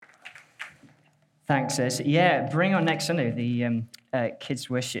Thanks, Sis. Yeah, bring on next Sunday, the Kids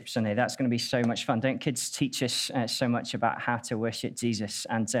Worship Sunday. That's going to be so much fun. Don't kids teach us so much about how to worship Jesus?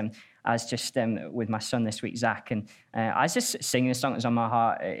 And I was just with my son this week, Zach, and I was just singing a song that was on my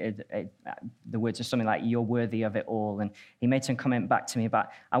heart. The words are something like, "You're worthy of it all." And he made some comment back to me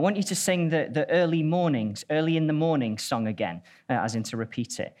about, "I want you to sing the early in the morning song again," as in to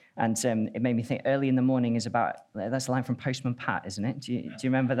repeat it. And it made me think early in the morning is about, that's a line from Postman Pat, isn't it? Do you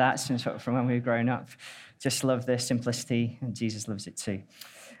remember that from when we were growing up? Just love the simplicity, and Jesus loves it too.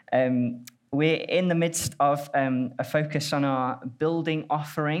 We're in the midst of a focus on our building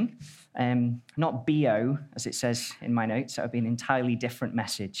offering, not BO, as it says in my notes. That would be an entirely different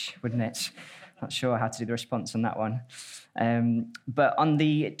message, wouldn't it? Not sure how to do the response on that one. But on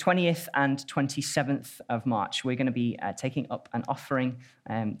the 20th and 27th of March, we're going to be taking up an offering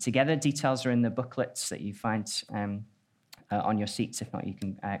together. Details are in the booklets that you find on your seats. If not, you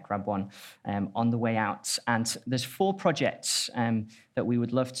can grab one on the way out. And there's 4 projects that we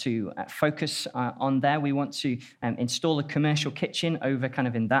would love to focus on there. We want to install a commercial kitchen over kind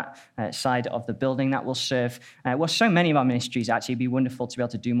of in that side of the building that will serve, so many of our ministries actually. It'd be wonderful to be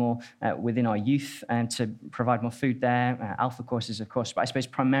able to do more within our youth and to provide more food there, Alpha courses, of course, but I suppose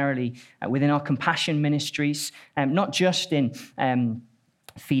primarily within our compassion ministries, not just in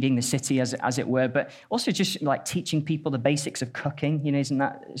feeding the city, as it were, but also just like teaching people the basics of cooking. Isn't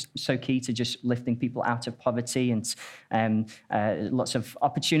that so key to just lifting people out of poverty? And lots of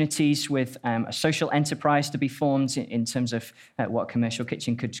opportunities with a social enterprise to be formed in terms of what a commercial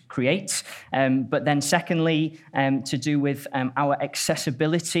kitchen could create. But then secondly, to do with our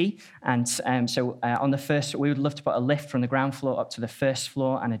accessibility. And so on the first, we would love to put a lift from the ground floor up to the first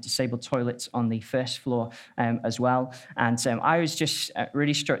floor and a disabled toilet on the first floor as well. And I was just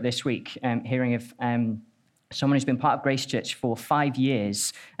really struck this week hearing of someone who's been part of Grace Church for 5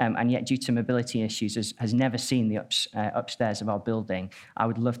 years, and yet due to mobility issues has never seen the upstairs of our building. I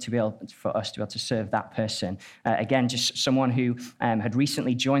would love for us to be able to serve that person. Again, just someone who had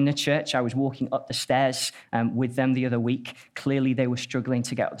recently joined the church. I was walking up the stairs with them the other week. Clearly, they were struggling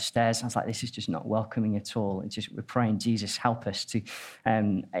to get up the stairs. I was like, this is just not welcoming at all. We're praying, Jesus, help us to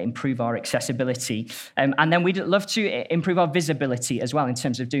improve our accessibility. And then we'd love to improve our visibility as well in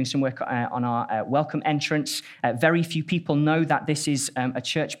terms of doing some work on our welcome entrance. Very few people know that this is a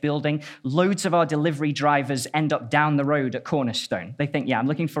church building. Loads of our delivery drivers end up down the road at Cornerstone. They think, I'm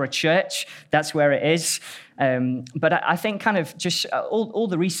looking for a church. That's where it is. But I think kind of just all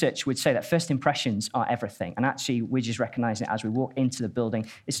the research would say that first impressions are everything. And actually, we're just recognizing it as we walk into the building.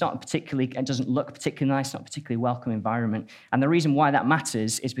 It doesn't look particularly nice, not a particularly welcome environment. And the reason why that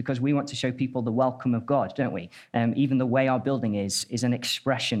matters is because we want to show people the welcome of God, don't we? Even the way our building is an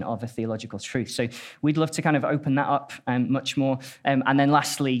expression of a theological truth. So we'd love to kind of open that up much more. And then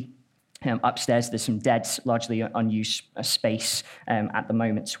lastly, upstairs, there's some dead, largely unused space at the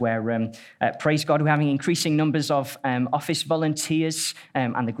moment where, praise God, we're having increasing numbers of office volunteers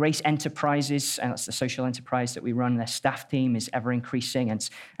and the Grace Enterprises, and that's the social enterprise that we run. Their staff team is ever increasing,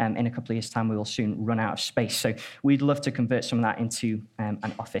 and in a couple of years' time, we will soon run out of space. So we'd love to convert some of that into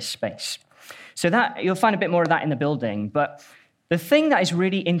an office space. So that you'll find a bit more of that in the building, but the thing that is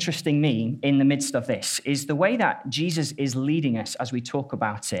really interesting me in the midst of this is the way that Jesus is leading us as we talk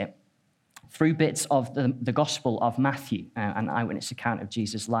about it through bits of the Gospel of Matthew, an eyewitness account of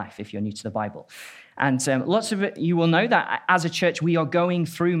Jesus' life, if you're new to the Bible. And lots of it, you will know that as a church, we are going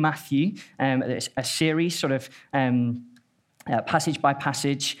through Matthew, a series sort of passage by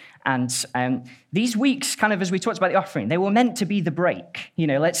passage. And these weeks, kind of as we talked about the offering, they were meant to be the break.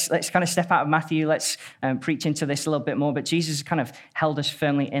 Let's kind of step out of Matthew. Let's preach into this a little bit more. But Jesus kind of held us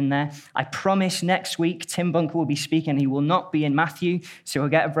firmly in there. I promise next week, Tim Bunker will be speaking. He will not be in Matthew, so we'll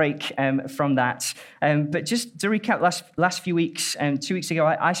get a break from that. But just to recap, last few weeks, 2 weeks ago,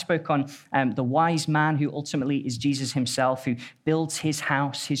 I spoke on the wise man who ultimately is Jesus himself, who builds his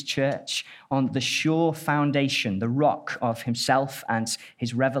house, his church, on the sure foundation, the rock of himself and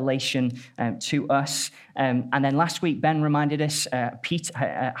his revelation to us. And then last week, Ben reminded us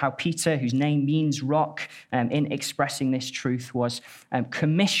how Peter, whose name means rock, in expressing this truth, was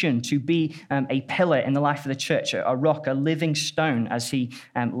commissioned to be a pillar in the life of the church, a rock, a living stone, as he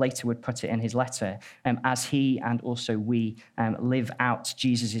later would put it in his letter, as he and also we live out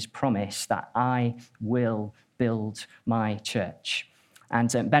Jesus' promise that I will build my church. And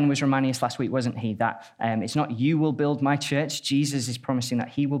Ben was reminding us last week, wasn't he, that it's not you will build my church. Jesus is promising that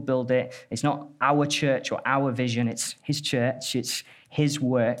he will build it. It's not our church or our vision. It's his church. It's his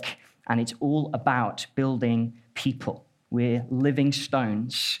work. And it's all about building people. We're living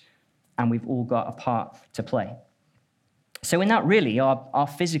stones, and we've all got a part to play. So in that, really, our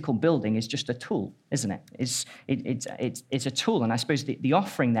physical building is just a tool, isn't it? It's a tool. And I suppose the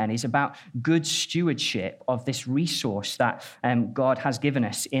offering then is about good stewardship of this resource that God has given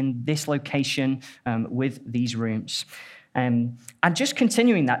us in this location with these rooms. And just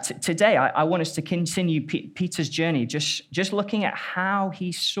continuing that, today I want us to continue Peter's journey, just looking at how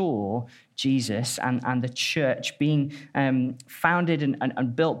he saw Jesus and the church being founded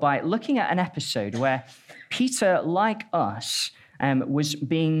and built by looking at an episode where Peter, like us, was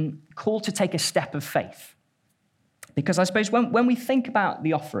being called to take a step of faith. Because I suppose when we think about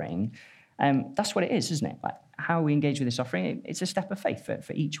the offering, that's what it is, isn't it? Like how we engage with this offering, it's a step of faith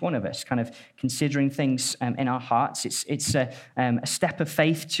for each one of us, kind of considering things in our hearts. It's a step of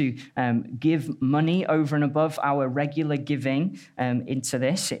faith to give money over and above our regular giving into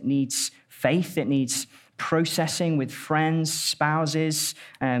this. It needs faith. It needs processing with friends, spouses.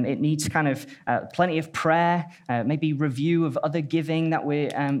 It needs kind of plenty of prayer, maybe review of other giving that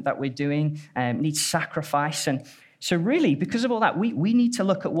we're doing. It needs sacrifice. And so really, because of all that, we need to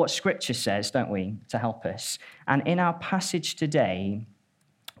look at what Scripture says, don't we, to help us. And in our passage today,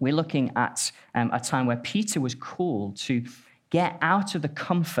 we're looking at a time where Peter was called to get out of the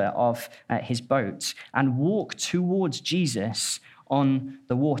comfort of his boat and walk towards Jesus on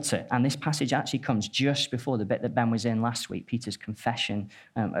the water. And this passage actually comes just before the bit that Ben was in last week, Peter's confession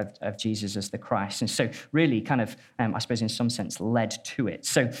of Jesus as the Christ. And so really kind of, I suppose in some sense, led to it.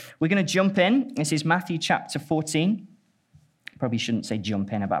 So we're going to jump in. This is Matthew chapter 14. Probably shouldn't say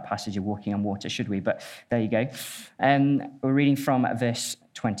jump in about a passage of walking on water, should we? But there you go. We're reading from verse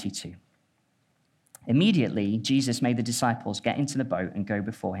 22. Immediately, Jesus made the disciples get into the boat and go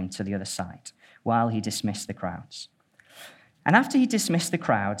before him to the other side, while he dismissed the crowds. And after he dismissed the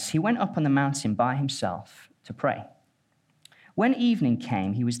crowds, he went up on the mountain by himself to pray. When evening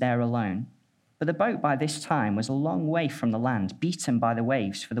came, he was there alone. But the boat by this time was a long way from the land, beaten by the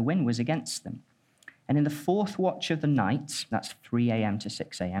waves, for the wind was against them. And in the fourth watch of the night, that's 3 a.m. to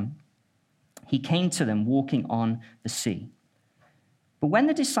 6 a.m., he came to them walking on the sea. But when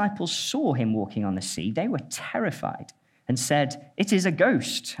the disciples saw him walking on the sea, they were terrified and said, "It is a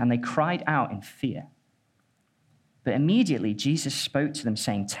ghost," and they cried out in fear. But immediately Jesus spoke to them,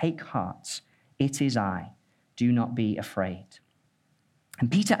 saying, "Take heart, it is I. Do not be afraid." And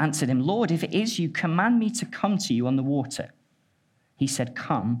Peter answered him, "Lord, if it is you, command me to come to you on the water." He said,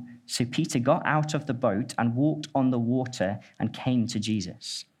 "Come." So Peter got out of the boat and walked on the water and came to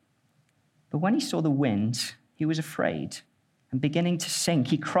Jesus. But when he saw the wind, he was afraid, and beginning to sink,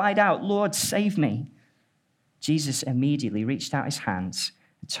 he cried out, "Lord, save me." Jesus immediately reached out his hands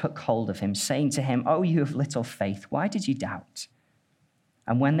and took hold of him, saying to him, "Oh, you of little faith, why did you doubt?"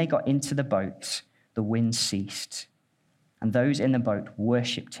 And when they got into the boat, the wind ceased, and those in the boat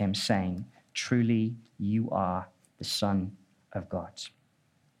worshipped him, saying, "Truly you are the Son of God."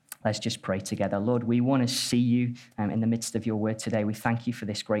 Let's just pray together. Lord, we want to see you in the midst of your word today. We thank you for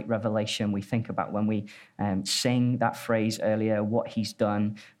this great revelation. We think about when we sing that phrase earlier, what he's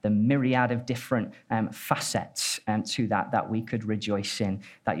done, the myriad of different facets to that we could rejoice in,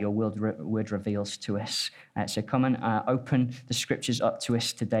 that your word reveals to us. So come and open the scriptures up to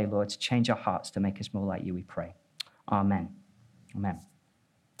us today, Lord, to change our hearts, to make us more like you, we pray. Amen. Amen.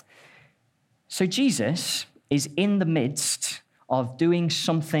 So Jesus is in the midst of doing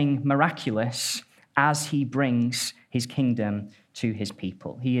something miraculous as he brings his kingdom to his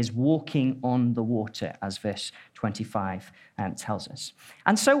people. He is walking on the water, as verse 25 tells us.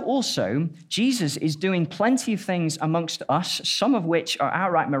 And so also, Jesus is doing plenty of things amongst us, some of which are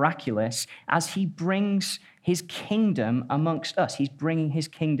outright miraculous, as he brings his kingdom amongst us. He's bringing his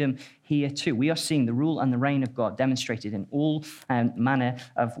kingdom here too. We are seeing the rule and the reign of God demonstrated in all manner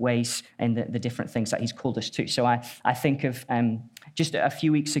of ways in the different things that he's called us to. So I think of just a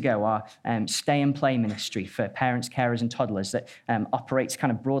few weeks ago, our stay and play ministry for parents, carers, and toddlers that operates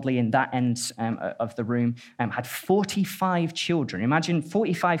kind of broadly in that end of the room, had 45 children. Imagine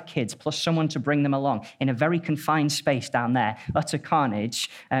 45 kids plus someone to bring them along in a very confined space down there, utter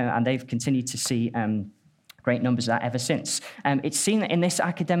carnage, and they've continued to see great numbers of that ever since. It's seen that in this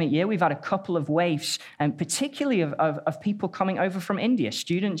academic year, we've had a couple of waves, particularly of people coming over from India,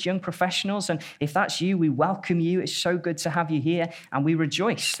 students, young professionals. And if that's you, we welcome you. It's so good to have you here. And we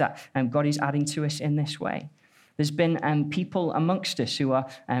rejoice that God is adding to us in this way. There's been people amongst us who are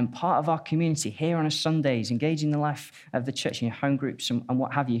part of our community here on a Sundays, engaging in the life of the church in your home groups and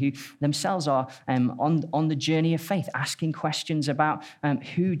what have you, who themselves are on the journey of faith, asking questions about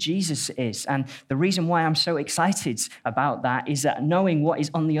who Jesus is. And the reason why I'm so excited about that is that knowing what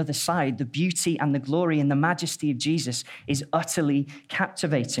is on the other side, the beauty and the glory and the majesty of Jesus is utterly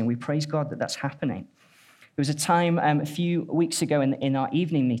captivating. We praise God that that's happening. was a time a few weeks ago in our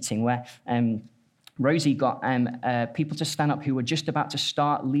evening meeting where Rosie got people to stand up who were just about to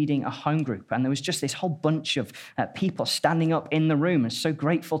start leading a home group. And there was just this whole bunch of people standing up in the room, and so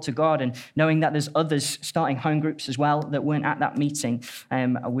grateful to God, and knowing that there's others starting home groups as well that weren't at that meeting.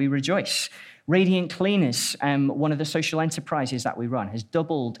 We rejoice. Radiant Cleaners, one of the social enterprises that we run, has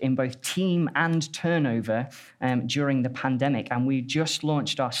doubled in both team and turnover during the pandemic. And we just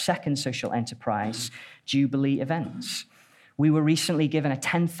launched our second social enterprise, Jubilee Events. We were recently given a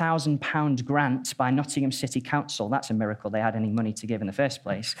 £10,000 grant by Nottingham City Council. That's a miracle they had any money to give in the first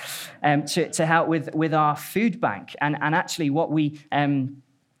place, to help with our food bank. And actually what we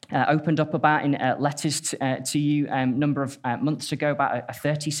opened up about in letters to you a number of months ago, about a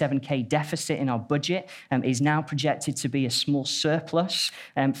 37k deficit in our budget, is now projected to be a small surplus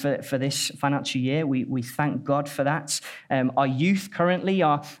for this financial year. We thank God for that. Our youth currently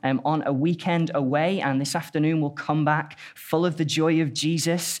are on a weekend away, and this afternoon will come back full of the joy of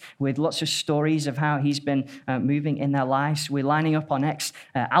Jesus, with lots of stories of how he's been moving in their lives. We're lining up our next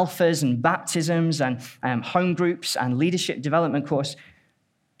alphas and baptisms and home groups and leadership development course.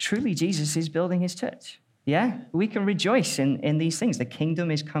 Truly, Jesus is building his church. Yeah, we can rejoice in these things. The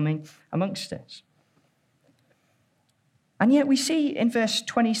kingdom is coming amongst us. And yet we see in verse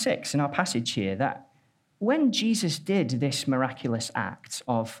 26 in our passage here that when Jesus did this miraculous act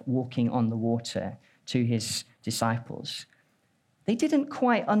of walking on the water to his disciples, they didn't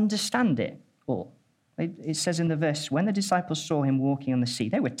quite understand it all. It says in the verse, when the disciples saw him walking on the sea,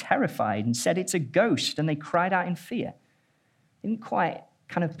 they were terrified and said, "It's a ghost," and they cried out in fear. They didn't quite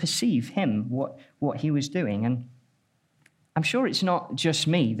kind of perceive him, what he was doing. And I'm sure it's not just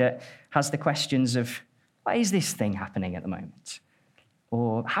me that has the questions of, why is this thing happening at the moment?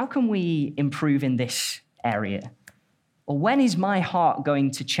 Or how can we improve in this area? Or when is my heart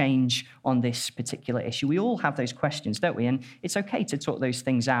going to change on this particular issue? We all have those questions, don't we? And it's okay to talk those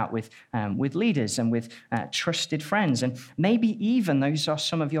things out with leaders and with trusted friends. And maybe even those are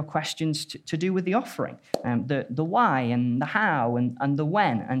some of your questions to do with the offering, the why and the how and the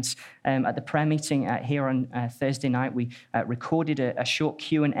when. And at the prayer meeting here on Thursday night, we recorded a short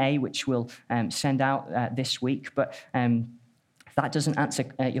Q&A, which we'll send out this week. But if that doesn't answer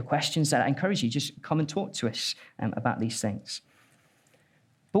your questions, I encourage you, just come and talk to us about these things.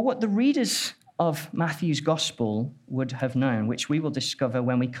 But what the readers of Matthew's gospel would have known, which we will discover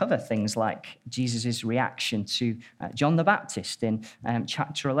when we cover things like Jesus' reaction to John the Baptist in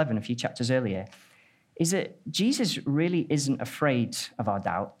chapter 11, a few chapters earlier, is that Jesus really isn't afraid of our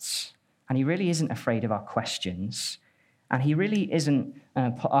doubts, and he really isn't afraid of our questions, and he really isn't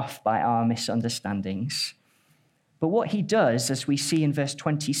put off by our misunderstandings. But what he does, as we see in verse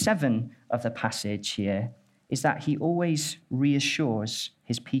 27 of the passage here, is that he always reassures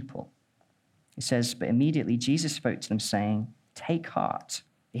his people. It says, but immediately Jesus spoke to them, saying, "Take heart,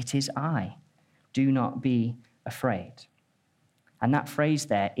 it is I. Do not be afraid." And that phrase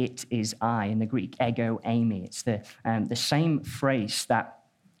there, "it is I," in the Greek, ego eimi, it's the same phrase that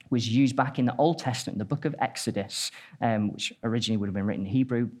was used back in the Old Testament, the book of Exodus, which originally would have been written in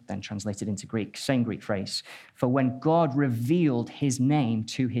Hebrew, then translated into Greek, same Greek phrase, for when God revealed his name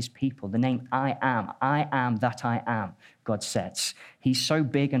to his people, the name I am that I am, God says. He's so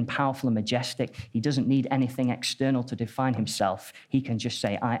big and powerful and majestic, he doesn't need anything external to define himself. He can just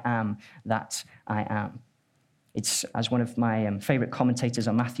say, I am that I am. It's, as one of my favorite commentators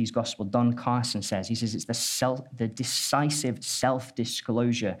on Matthew's gospel, Don Carson says, he says it's the decisive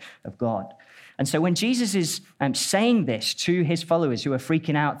self-disclosure of God. And so when Jesus is saying this to his followers who are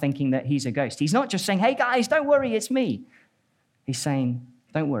freaking out thinking that he's a ghost, he's not just saying, hey guys, don't worry, it's me. He's saying,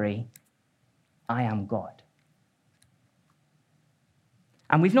 don't worry, I am God.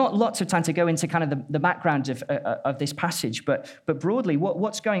 And we've not lots of time to go into kind of the background of this passage, but broadly,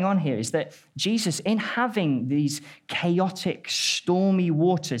 what's going on here is that Jesus, in having these chaotic, stormy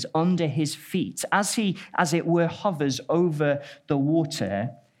waters under his feet, as he, as it were, hovers over the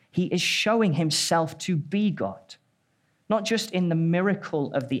water, he is showing himself to be God, not just in the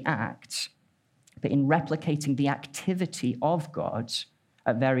miracle of the act, but in replicating the activity of God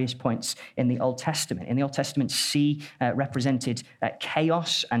at various points in the Old Testament. In the Old Testament, sea represented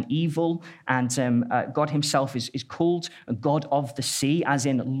chaos and evil, and God himself is called a God of the sea, as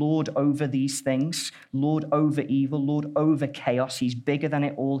in Lord over these things, Lord over evil, Lord over chaos. He's bigger than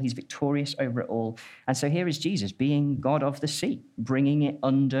it all. He's victorious over it all. And so here is Jesus being God of the sea, bringing it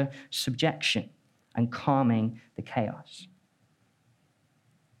under subjection and calming the chaos.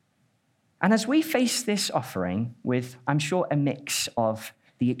 And as we face this offering with, I'm sure, a mix of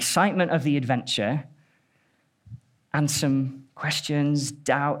the excitement of the adventure and some questions,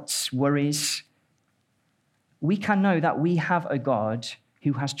 doubts, worries, we can know that we have a God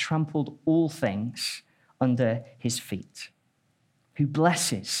who has trampled all things under his feet, who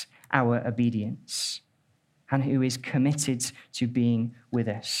blesses our obedience, and who is committed to being with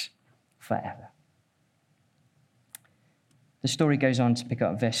us forever. The story goes on to pick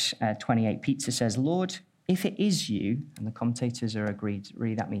up verse 28. Peter says, Lord, if it is you, and the commentators are agreed,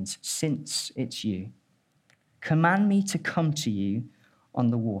 really that means since it's you, command me to come to you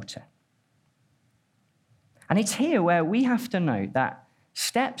on the water. And it's here where we have to note that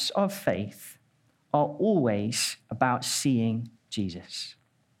steps of faith are always about seeing Jesus.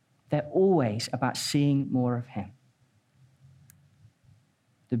 They're always about seeing more of him.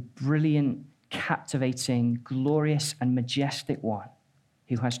 The brilliant, captivating, glorious, and majestic one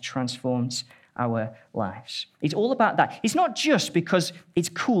who has transformed our lives. It's all about that. It's not just because it's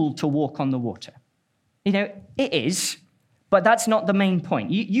cool to walk on the water. It is, but that's not the main point.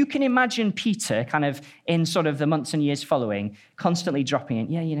 You can imagine Peter kind of in sort of the months and years following, constantly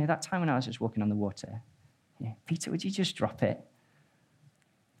dropping in, that time when I was just walking on the water. Yeah, Peter, would you just drop it?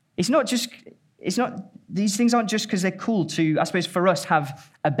 These things aren't just because they're cool to, I suppose, for us,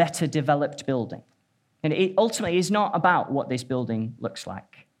 have a better developed building. And it ultimately is not about what this building looks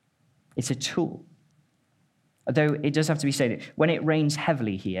like. It's a tool. Although it does have to be said, when it rains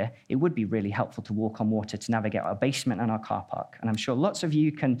heavily here, it would be really helpful to walk on water to navigate our basement and our car park. And I'm sure lots of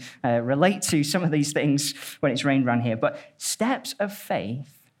you can relate to some of these things when it's rained around here. But steps of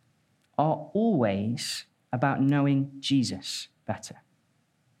faith are always about knowing Jesus better.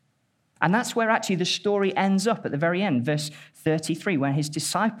 And that's where actually the story ends up at the very end, verse 33, where his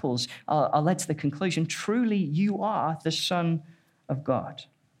disciples are led to the conclusion, truly you are the Son of God.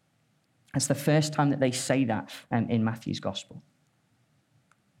 That's the first time that they say that in Matthew's gospel.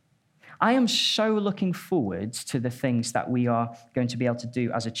 I am so looking forward to the things that we are going to be able to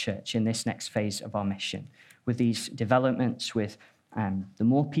do as a church in this next phase of our mission, with these developments, with the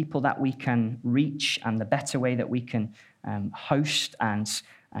more people that we can reach and the better way that we can host and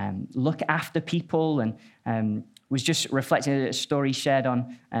look after people. And was just reflecting a story shared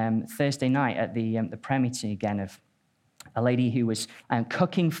on Thursday night at the prayer meeting again of a lady who was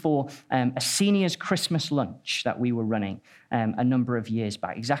cooking for a seniors' Christmas lunch that we were running a number of years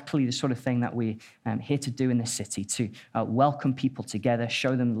back. Exactly the sort of thing that we're here to do in this city, to welcome people together,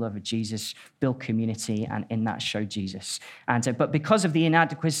 show them the love of Jesus, build community, and in that show Jesus. And but because of the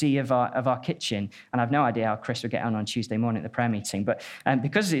inadequacy of our kitchen, and I've no idea how Chris will get on Tuesday morning at the prayer meeting, but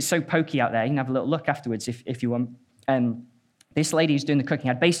because it's so pokey out there, you can have a little look afterwards if you want. This lady who's doing the cooking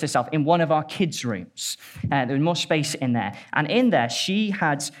had based herself in one of our kids' rooms. There was more space in there. And in there, she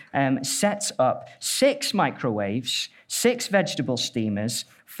had set up 6 microwaves, 6 vegetable steamers,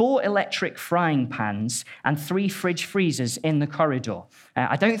 4 electric frying pans, and 3 fridge freezers in the corridor.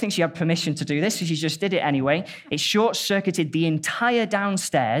 I don't think she had permission to do this, so she just did it anyway. It short-circuited the entire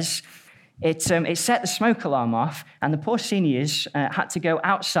downstairs. It set the smoke alarm off, and the poor seniors had to go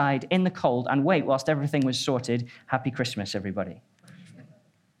outside in the cold and wait whilst everything was sorted. Happy Christmas, everybody.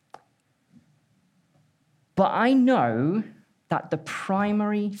 But I know that the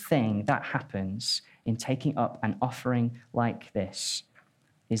primary thing that happens in taking up an offering like this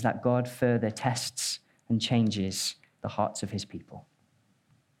is that God further tests and changes the hearts of his people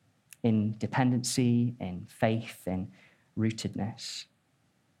in dependency, in faith, in rootedness.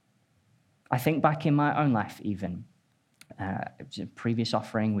 I think back in my own life even, a previous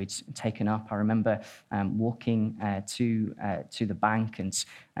offering we'd taken up. I remember walking to the bank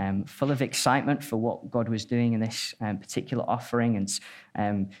and full of excitement for what God was doing in this particular offering,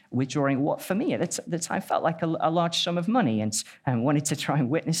 and withdrawing what for me at the time felt like a large sum of money, and wanted to try and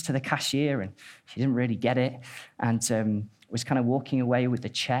witness to the cashier, and she didn't really get it, and was kind of walking away with the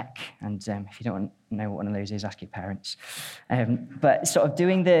check. And if you don't know what one of those is, ask your parents. But sort of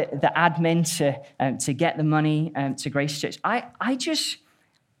doing the admin to get the money to Grace Church. I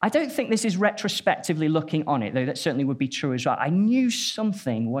don't think this is retrospectively looking on it, though that certainly would be true as well. I knew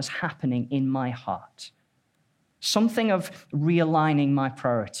something was happening in my heart, something of realigning my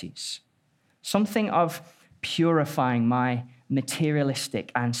priorities, something of purifying my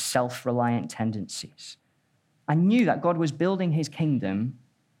materialistic and self-reliant tendencies. I knew that God was building his kingdom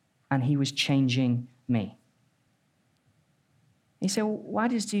and he was changing me. You say, well, why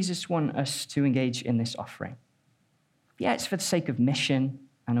does Jesus want us to engage in this offering? Yeah, it's for the sake of mission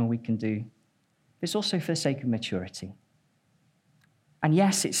and all we can do, but it's also for the sake of maturity. And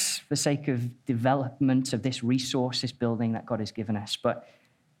yes, it's for the sake of development of this resource, this building that God has given us, but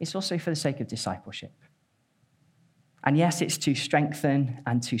it's also for the sake of discipleship. And yes, it's to strengthen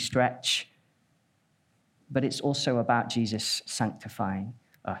and to stretch, but it's also about Jesus sanctifying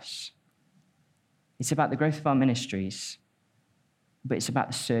us. It's about the growth of our ministries, but it's about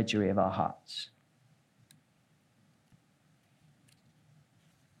the surgery of our hearts.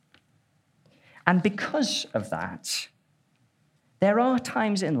 And because of that, there are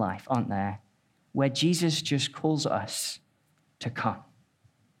times in life, aren't there, where Jesus just calls us to come.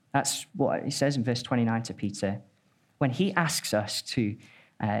 That's what he says in verse 29 to Peter, when he asks us to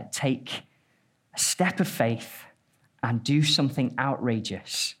take a step of faith and do something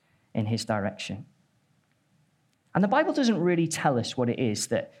outrageous in his direction. And the Bible doesn't really tell us what it is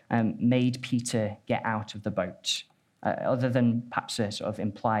that made Peter get out of the boat, other than perhaps a sort of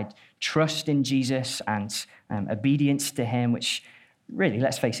implied trust in Jesus and obedience to him, which really,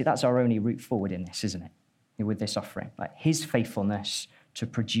 let's face it, that's our only route forward in this, isn't it? With this offering, like his faithfulness to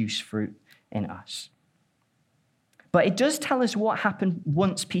produce fruit in us. But it does tell us what happened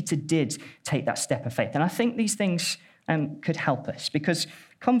once Peter did take that step of faith. And I think these things could help us, because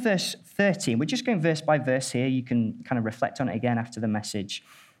come verse 13, we're just going verse by verse here. You can kind of reflect on it again after the message.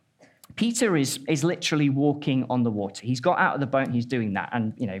 Peter is literally walking on the water. He's got out of the boat and he's doing that.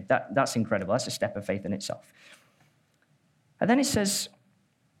 And, you know, that's incredible. That's a step of faith in itself. And then it says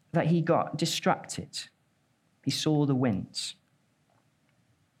that he got distracted. He saw the winds.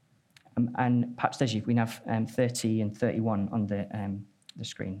 And perhaps, Deji, if we can have 30 and 31 on the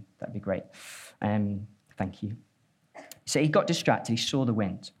screen, that'd be great. Thank you. So he got distracted. He saw the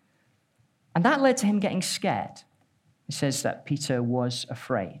wind. And that led to him getting scared. It says that Peter was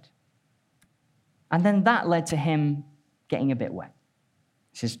afraid. And then that led to him getting a bit wet.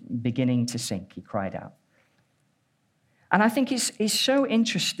 It says, beginning to sink, he cried out. And I think it's so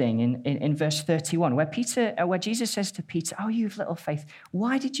interesting in verse 31, where Jesus says to Peter, oh, you have little faith,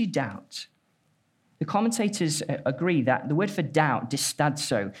 why did you doubt? The commentators agree that the word for doubt,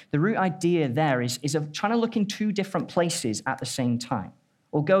 distadzo, the root idea there is of trying to look in two different places at the same time,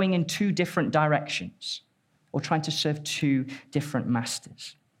 or going in two different directions, or trying to serve two different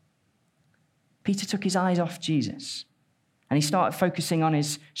masters. Peter took his eyes off Jesus, and he started focusing on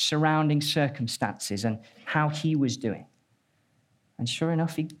his surrounding circumstances and how he was doing. And sure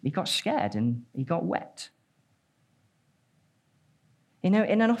enough, he got scared and he got wet. You know,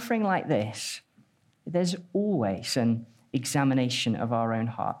 in an offering like this, there's always an examination of our own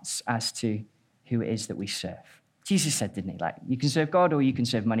hearts as to who it is that we serve. Jesus said, didn't he? Like, you can serve God or you can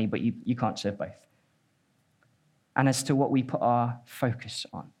serve money, but you can't serve both. And as to what we put our focus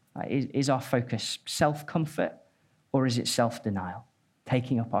on. Is our focus self-comfort or is it self-denial,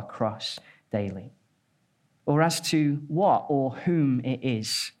 taking up our cross daily? Or as to what or whom it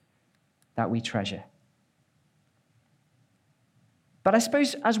is that we treasure. But I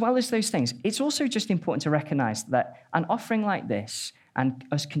suppose as well as those things, it's also just important to recognize that an offering like this and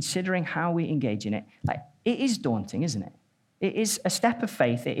us considering how we engage in it, like, it is daunting, isn't it? It is a step of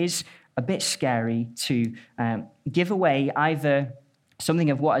faith. It is a bit scary to give away either something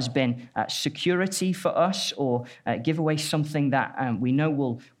of what has been security for us or give away something that we know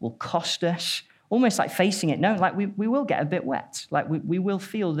will cost us. Almost like facing it, no, like we will get a bit wet. Like we will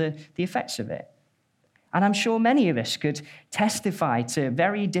feel the effects of it. And I'm sure many of us could testify to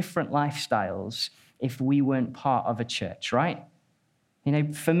very different lifestyles if we weren't part of a church, right? You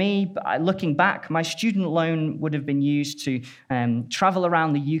know, for me, looking back, my student loan would have been used to travel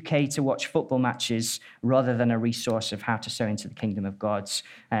around the UK to watch football matches rather than a resource of how to sow into the kingdom of God.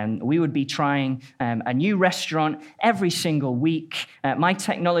 We would be trying a new restaurant every single week. My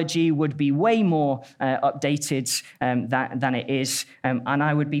technology would be way more updated than it is. And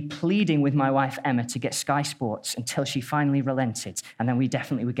I would be pleading with my wife, Emma, to get Sky Sports until she finally relented. And then we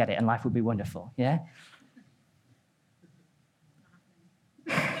definitely would get it and life would be wonderful, yeah?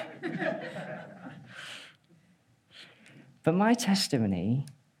 But my testimony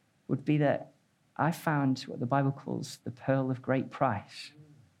would be that I found what the Bible calls the pearl of great price,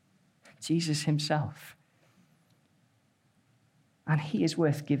 Jesus himself. And he is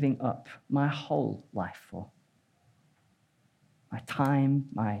worth giving up my whole life for. My time,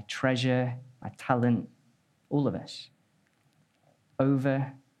 my treasure, my talent, all of us,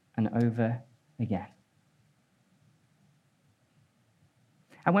 over and over again.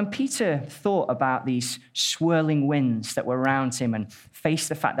 And when Peter thought about these swirling winds that were around him and faced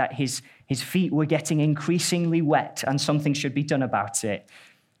the fact that his feet were getting increasingly wet and something should be done about it,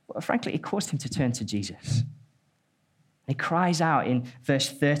 well, frankly, it caused him to turn to Jesus. He cries out in verse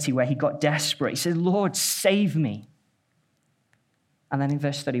 30 where he got desperate. He says, Lord, save me. And then in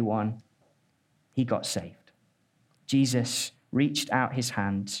verse 31, he got saved. Jesus reached out his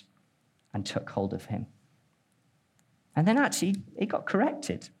hand and took hold of him. And then actually, it got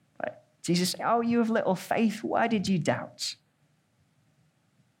corrected. Right? Jesus said, oh, you have little faith. Why did you doubt?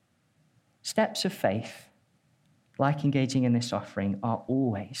 Steps of faith, like engaging in this offering, are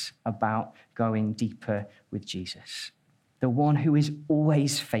always about going deeper with Jesus, the one who is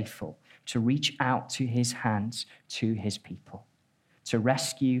always faithful to reach out to his hands to his people, to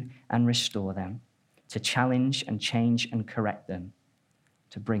rescue and restore them, to challenge and change and correct them,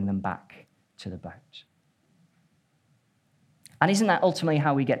 to bring them back to the boat. And isn't that ultimately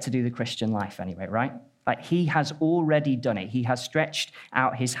how we get to do the Christian life anyway, right? Like, he has already done it. He has stretched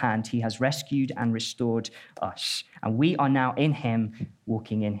out his hand. He has rescued and restored us. And we are now in him,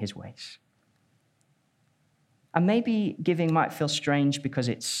 walking in his ways. And maybe giving might feel strange because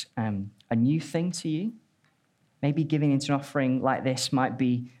it's a new thing to you. Maybe giving into an offering like this might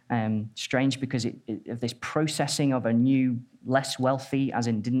be strange because of this processing of a new, less wealthy, as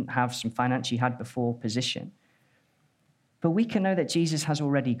in didn't have some finance you had before, position. But we can know that Jesus has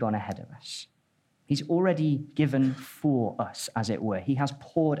already gone ahead of us. He's already given for us, as it were. He has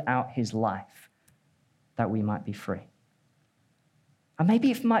poured out his life that we might be free. And maybe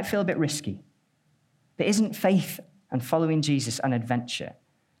it might feel a bit risky. But isn't faith and following Jesus an adventure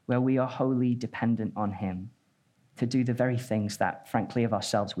where we are wholly dependent on him to do the very things that, frankly, of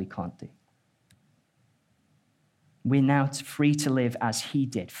ourselves we can't do? We're now free to live as he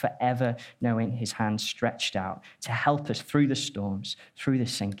did, forever knowing his hand stretched out to help us through the storms, through the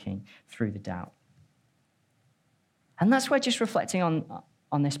sinking, through the doubt. And that's why, just reflecting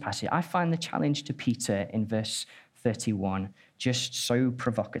on this passage, I find the challenge to Peter in verse 31 just so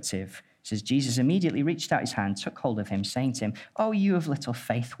provocative. It says, Jesus immediately reached out his hand, took hold of him, saying to him, "Oh, you of little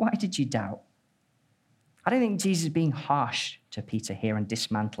faith, why did you doubt?" I don't think Jesus is being harsh to Peter here and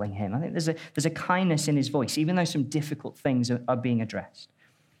dismantling him. I think there's a kindness in his voice, even though some difficult things are being addressed.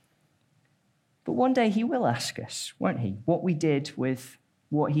 But one day he will ask us, won't he, what we did with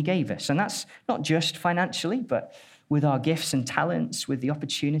what he gave us. And that's not just financially, but with our gifts and talents, with the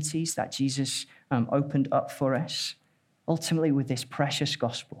opportunities that Jesus opened up for us, ultimately with this precious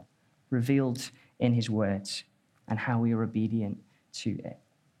gospel revealed in his words and how we are obedient to it.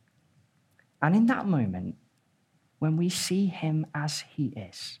 And in that moment, when we see him as he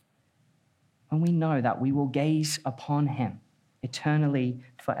is, when we know that we will gaze upon him eternally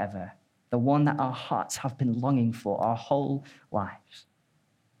forever, the one that our hearts have been longing for our whole lives,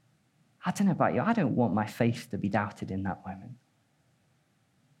 I don't know about you, I don't want my faith to be doubted in that moment.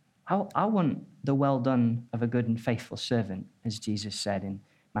 I want the well done of a good and faithful servant, as Jesus said in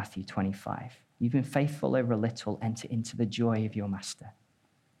Matthew 25. You've been faithful over a little, enter into the joy of your master.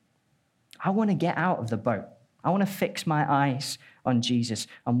 I want to get out of the boat. I want to fix my eyes on Jesus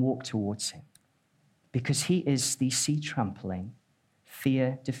and walk towards him because he is the sea trampling,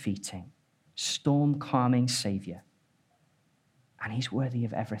 fear defeating, storm calming Savior. And he's worthy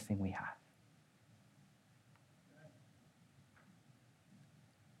of everything we have.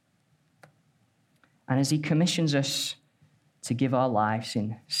 And as he commissions us to give our lives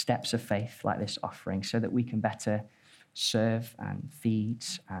in steps of faith like this offering so that we can better serve and feed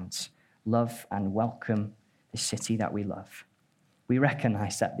and love and welcome the city that we love, we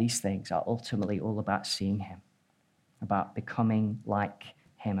recognize that these things are ultimately all about seeing him, about becoming like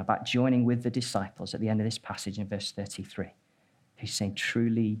him, about joining with the disciples at the end of this passage in verse 33. He's saying,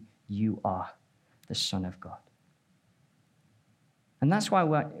 truly, you are the Son of God. And that's why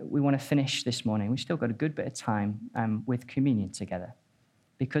we want to finish this morning. We've still got a good bit of time with communion together.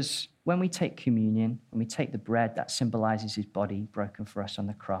 Because when we take communion, when we take the bread, that symbolizes his body broken for us on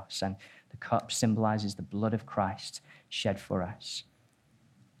the cross, and the cup symbolizes the blood of Christ shed for us.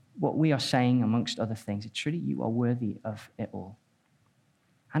 What we are saying, amongst other things, is truly you are worthy of it all.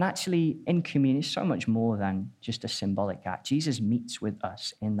 And actually, in communion, it's so much more than just a symbolic act. Jesus meets with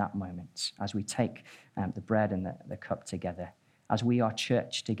us in that moment as we take the bread and the cup together, as we are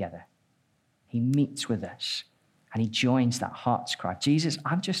church together. He meets with us and he joins that heart's cry. Jesus,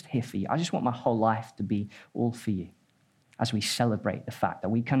 I'm just here for you. I just want my whole life to be all for you, as we celebrate the fact that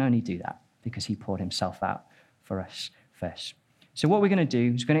we can only do that because he poured himself out for us first. So what we're going to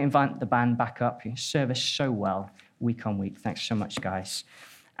do is we're going to invite the band back up. You serve us so well week on week. Thanks so much, guys.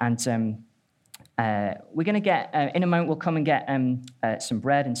 And we're going to get, in a moment, we'll come and get some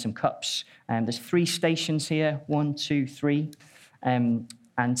bread and some cups. There's 3 stations here, 1, 2, 3. And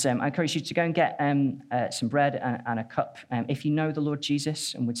I encourage you to go and get some bread and a cup. If you know the Lord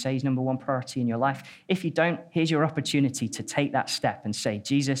Jesus and would say he's number one priority in your life. If you don't, here's your opportunity to take that step and say,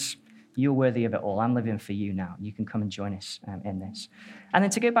 Jesus, you're worthy of it all. I'm living for you now. You can come and join us in this. And then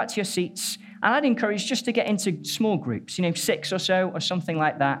to go back to your seats, and I'd encourage just to get into small groups, 6 or so or something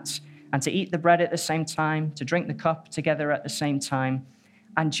like that, and to eat the bread at the same time, to drink the cup together at the same time,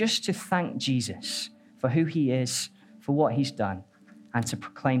 and just to thank Jesus for who he is, for what he's done, and to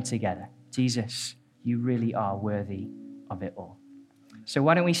proclaim together Jesus, you really are worthy of it all. So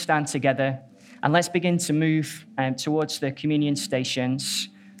why don't we stand together and let's begin to move towards the communion stations,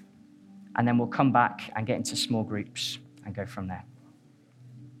 and then we'll come back and get into small groups and go from there.